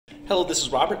Hello, this is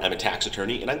Robert. I'm a tax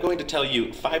attorney, and I'm going to tell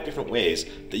you 5 different ways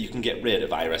that you can get rid of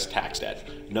IRS tax debt.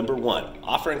 Number 1,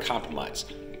 offer and compromise.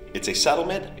 It's a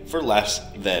settlement for less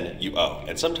than you owe,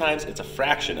 and sometimes it's a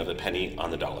fraction of a penny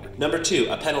on the dollar. Number 2,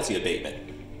 a penalty abatement.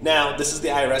 Now, this is the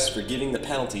IRS forgiving the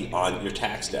penalty on your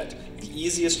tax debt. The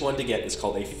easiest one to get is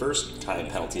called a first-time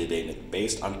penalty abatement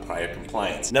based on prior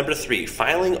compliance. Number 3,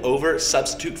 filing over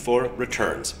substitute for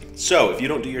returns. So, if you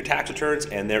don't do your tax returns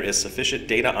and there is sufficient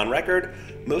data on record,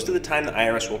 most of the time the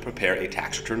IRS will prepare a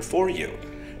tax return for you.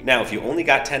 Now, if you only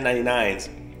got 1099s,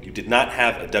 you did not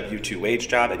have a W-2 wage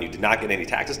job, and you did not get any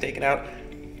taxes taken out,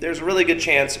 there's a really good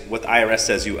chance what the IRS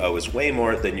says you owe is way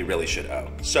more than you really should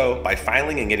owe. So by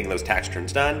filing and getting those tax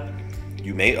returns done,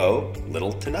 you may owe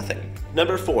little to nothing.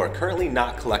 Number 4, currently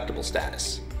not collectible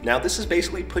status. Now this is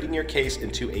basically putting your case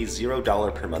into a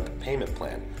 $0 per month payment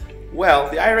plan. Well,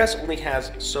 the IRS only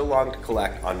has so long to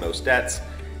collect on most debts,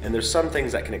 and there's some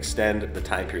things that can extend the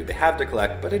time period they have to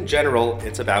collect, but in general,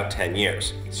 it's about 10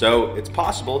 years. So it's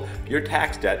possible your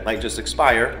tax debt might just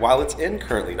expire while it's in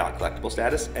currently not collectible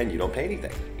status and you don't pay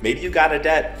anything. Maybe you got a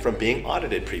debt from being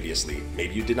audited previously.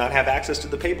 Maybe you did not have access to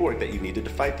the paperwork that you needed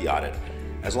to fight the audit.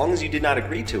 As long as you did not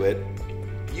agree to it,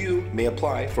 you may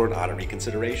apply for an audit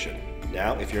reconsideration.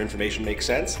 Now, if your information makes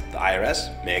sense, the IRS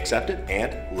may accept it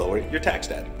and lower your tax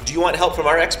debt. Do you want help from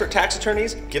our expert tax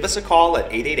attorneys? Give us a call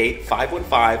at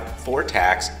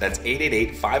 888-515-4TAX. That's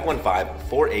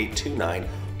 888-515-4829.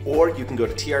 Or you can go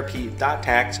to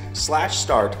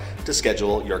trp.tax/start to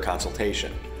schedule your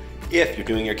consultation. If you're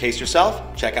doing your case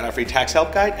yourself, check out our free tax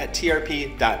help guide at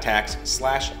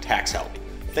trp.tax/taxhelp.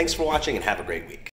 Thanks for watching and have a great week.